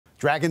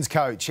Dragons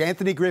coach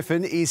Anthony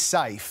Griffin is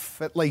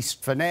safe, at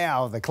least for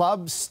now. The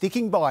club's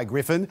sticking by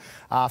Griffin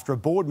after a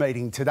board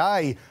meeting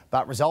today,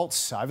 but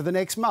results over the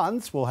next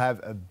month will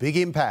have a big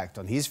impact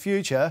on his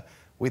future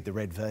with the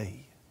Red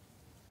V.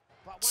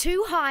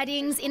 2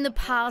 hidings in the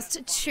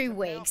past 2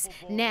 weeks.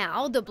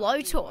 Now the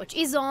blowtorch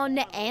is on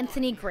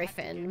Anthony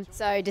Griffin.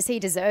 So does he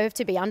deserve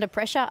to be under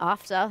pressure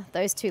after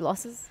those 2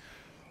 losses?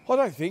 I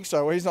don't think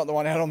so. He's not the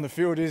one out on the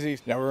field, is he?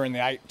 We were in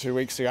the 8 2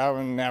 weeks ago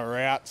and now we're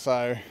out,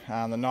 so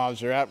the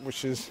knives are out,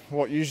 which is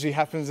what usually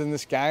happens in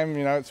this game.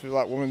 You know, it's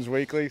like Women's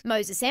Weekly.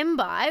 Moses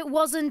Mbai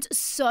wasn't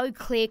so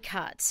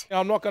clear-cut.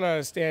 I'm not going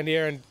to stand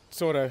here and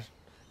sort of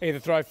either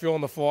throw fuel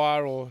on the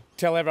fire or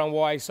tell everyone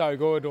why he's so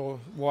good or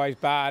why he's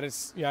bad.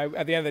 It's, you know,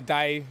 at the end of the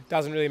day, it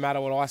doesn't really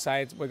matter what I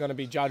say. We're going to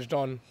be judged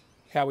on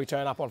how we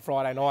turn up on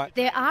Friday night.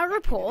 There are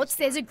reports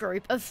there's a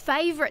group of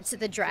favourites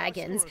at the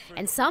Dragons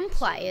and some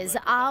players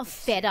are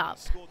fed up.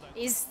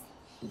 Is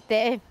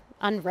there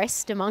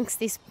unrest amongst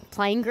this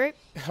playing group?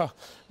 Not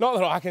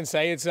that I can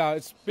see. It's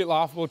a bit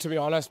laughable, to be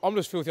honest. I'm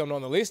just filthy I'm not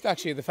on the list,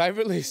 actually, the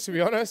favourite list, to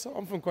be honest.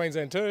 I'm from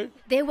Queensland too.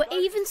 There were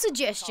even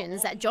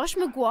suggestions that Josh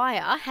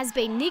Maguire has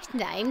been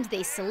nicknamed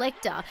the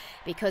selector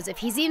because of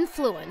his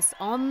influence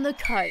on the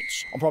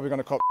coach. I'm probably going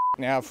to cop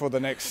now for the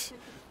next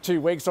 2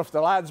 weeks off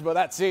the lads, but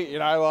that's it, you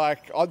know,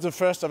 like, it's the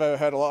first I've ever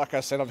heard of it. Like I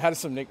said, I've had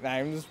some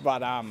nicknames, but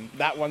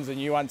that one's a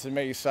new one to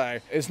me, so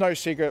it's no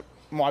secret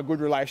my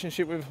good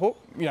relationship with Hook.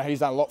 You know,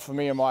 he's done a lot for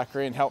me in my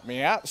career and helped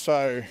me out,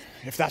 so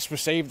if that's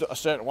perceived a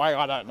certain way,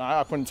 I don't know,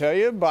 I couldn't tell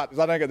you, but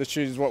I don't get to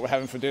choose what we're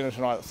having for dinner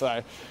tonight,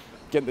 so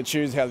getting to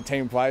choose how the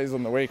team plays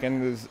on the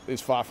weekend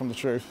is far from the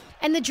truth.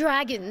 And the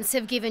Dragons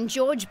have given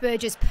George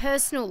Burgess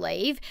personal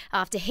leave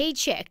after he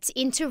checked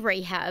into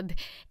rehab.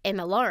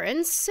 Emma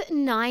Lawrence,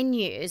 9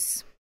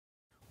 News.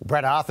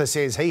 Brad Arthur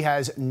says he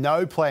has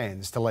no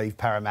plans to leave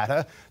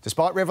Parramatta.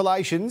 Despite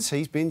revelations,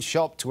 he's been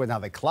shopped to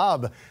another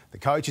club. The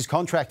coach is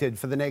contracted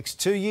for the next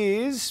 2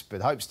 years,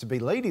 but hopes to be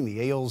leading the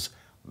Eels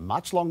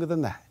much longer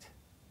than that.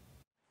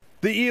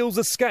 The Eels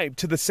escaped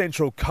to the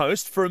Central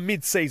Coast for a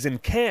mid-season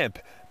camp,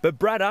 but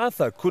Brad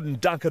Arthur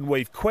couldn't duck and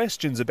weave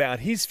questions about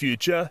his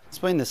future. It's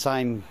been the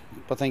same,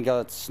 I think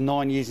it's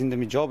 9 years into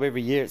my job.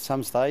 Every year at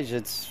some stage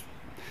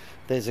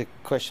there's a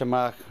question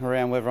mark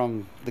around whether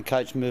I'm the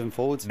coach moving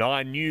forwards.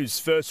 9 News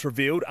first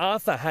revealed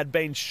Arthur had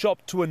been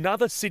shopped to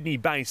another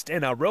Sydney-based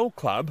NRL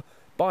club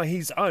by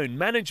his own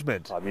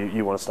management.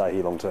 You want to stay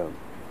here long term?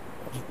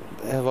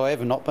 Have I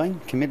ever not been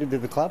committed to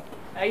the club?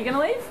 Are you going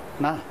to leave?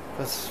 No,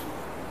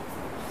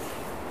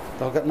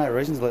 I've got no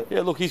reasons to leave.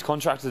 Yeah, look, he's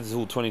contracted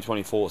until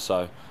 2024,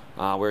 so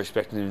we're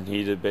expecting him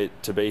here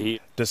to be here.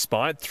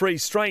 Despite 3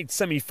 straight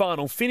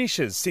semi-final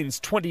finishes since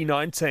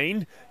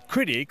 2019,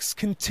 critics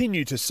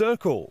continue to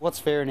circle. What's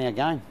fair in our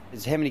game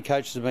is how many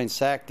coaches have been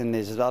sacked, and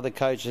there's other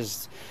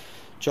coaches'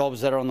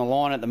 jobs that are on the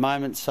line at the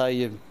moment. So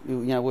you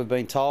know, we've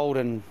been told,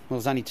 and it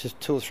was only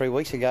 2 or 3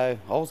 weeks ago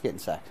I was getting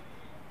sacked.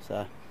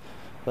 So,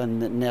 but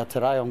now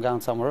today I'm going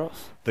somewhere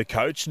else. The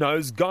coach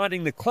knows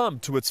guiding the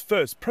club to its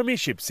first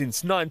premiership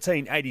since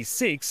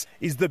 1986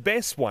 is the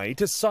best way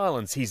to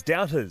silence his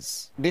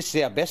doubters. This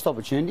is our best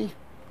opportunity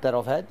that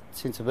I've had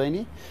since I've been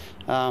here,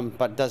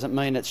 but doesn't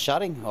mean it's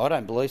shutting. I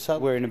don't believe so.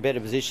 We're in a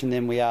better position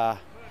than we are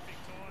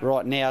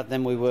right now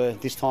than we were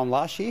this time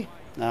last year.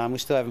 We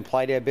still haven't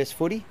played our best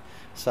footy,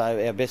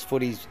 so our best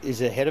footy is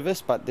ahead of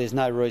us, but there's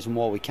no reason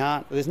why we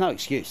can't. There's no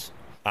excuse.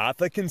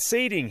 Arthur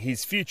conceding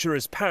his future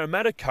as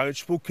Parramatta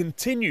coach will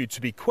continue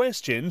to be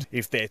questioned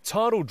if their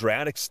title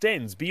drought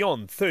extends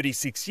beyond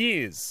 36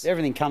 years.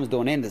 Everything comes to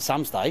an end at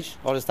some stage.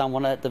 I just don't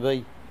want that to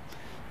be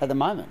at the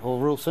moment or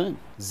real soon.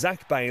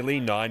 Zach Bailey,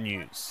 9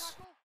 News.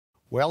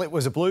 Well, it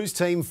was a Blues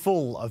team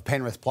full of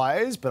Penrith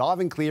players, but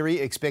Ivan Cleary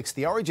expects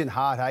the Origin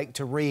heartache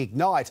to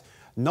reignite,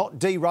 not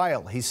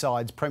derail his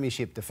side's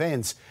premiership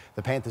defence.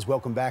 The Panthers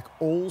welcome back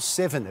all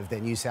 7 of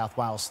their New South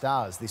Wales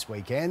stars this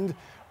weekend,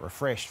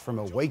 refreshed from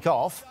a week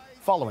off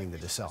following the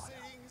decider.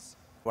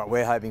 What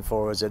we're hoping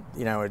for is that,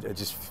 you know, it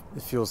just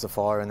fuels the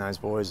fire in those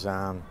boys.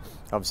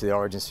 Obviously the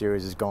Origin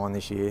series is gone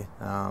this year.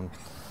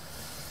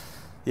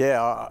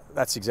 Yeah,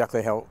 that's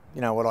exactly how,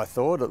 you know, what I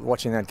thought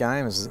watching that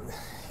game is,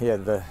 yeah,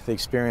 the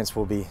experience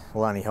will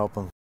only help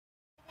them.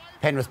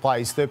 Penrith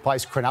plays third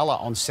place Cronulla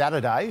on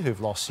Saturday, who've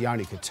lost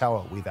Sione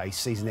Katoa with a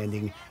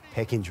season-ending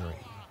pec injury.